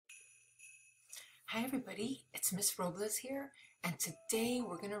Hi everybody, it's Miss Robles here, and today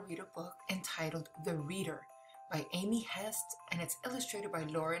we're going to read a book entitled The Reader by Amy Hest, and it's illustrated by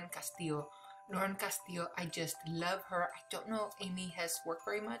Castillo. Castillo, I just love her. I don't know Amy Hest's work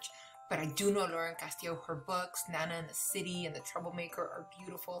very much, but I do know Castillo. Her books, Nana in the City and The Troublemaker, are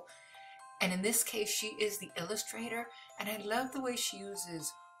beautiful. And in this case, she is the illustrator, and I love the way she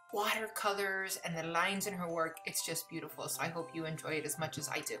uses watercolors and the lines in her work. It's just beautiful, so I hope you enjoy it as much as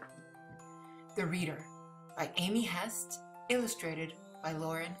I do. The Reader by Amy Hest, illustrated by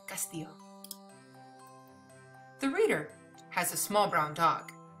Castillo. The Reader has a small brown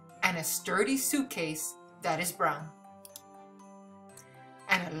dog and a sturdy suitcase that is brown,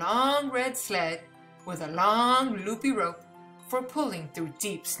 and a long red sled with a long loopy rope for pulling through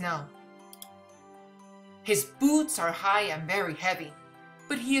deep snow. His boots are high and very heavy,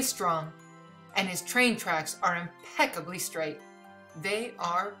 but he is strong, and his train tracks are impeccably straight. They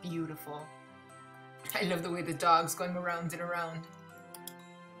are beautiful. I love the way the dog's going around and around.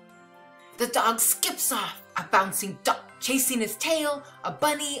 The dog skips off, a bouncing duck chasing his tail, a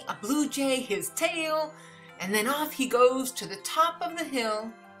bunny, a blue jay, his tail, and then off he goes to the top of the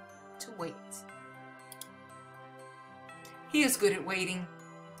hill to wait. He is good at waiting.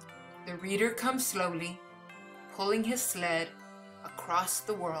 The Reader comes slowly, pulling his sled across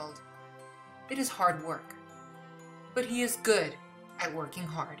the world. It is hard work, but he is good at working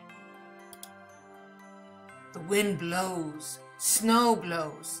hard. The wind blows, snow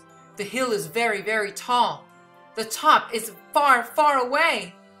blows. The hill is very, very tall. The top is far, far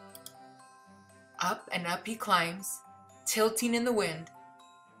away. Up and up he climbs, tilting in the wind,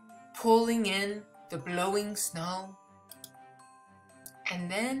 pulling in the blowing snow. And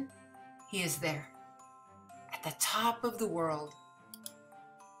then he is there, at the top of the world.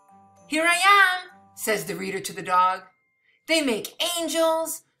 "Here I am," says the Reader to the dog. "They make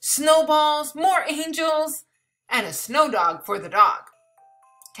angels, snowballs, more angels, and a snow dog for the dog."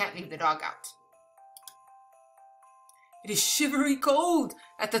 Can't leave the dog out. It is shivery cold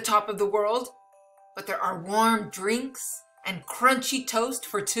at the top of the world, but there are warm drinks and crunchy toast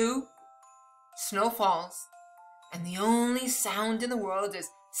for two. Snow falls, and the only sound in the world is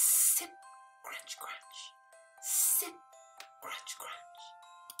sip, crunch, crunch, sip, crunch, crunch.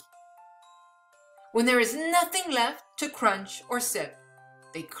 When there is nothing left to crunch or sip,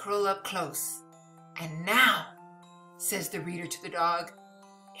 they curl up close. "And now," says the Reader to the dog,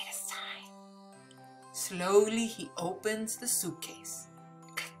 "it is time." Slowly he opens the suitcase.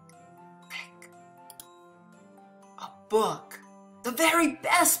 Click, click. A book, the very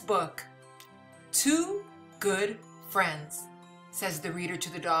best book. "Two Good Friends," says the Reader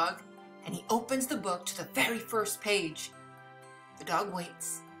to the dog, and he opens the book to the very first page. The dog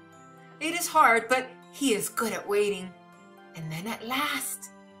waits. It is hard, but he is good at waiting. And then at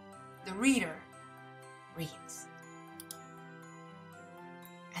last, the Reader reads.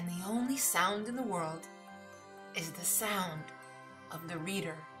 And the only sound in the world is the sound of the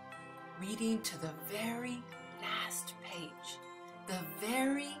Reader reading to the very last page, the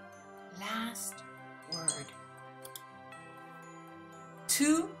very last word.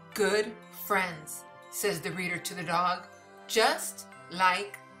 "Two good friends," says the Reader to the dog, "just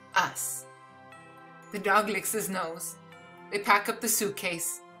like us." The dog licks his nose. They pack up the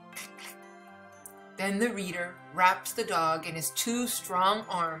suitcase. Then the Reader wraps the dog in his two strong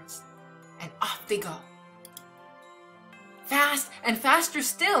arms, and off they go. Fast and faster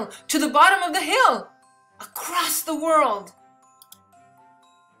still, to the bottom of the hill, across the world.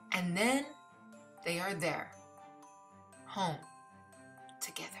 And then they are there, home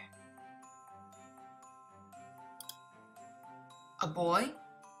together. A boy,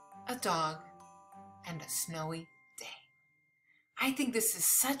 a dog, and a snowy day. I think this is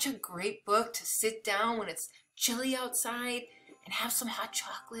such a great book to sit down when it's chilly outside and have some hot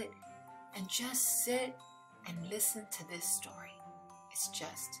chocolate and just sit and listen to this story. It's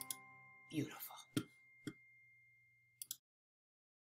just beautiful.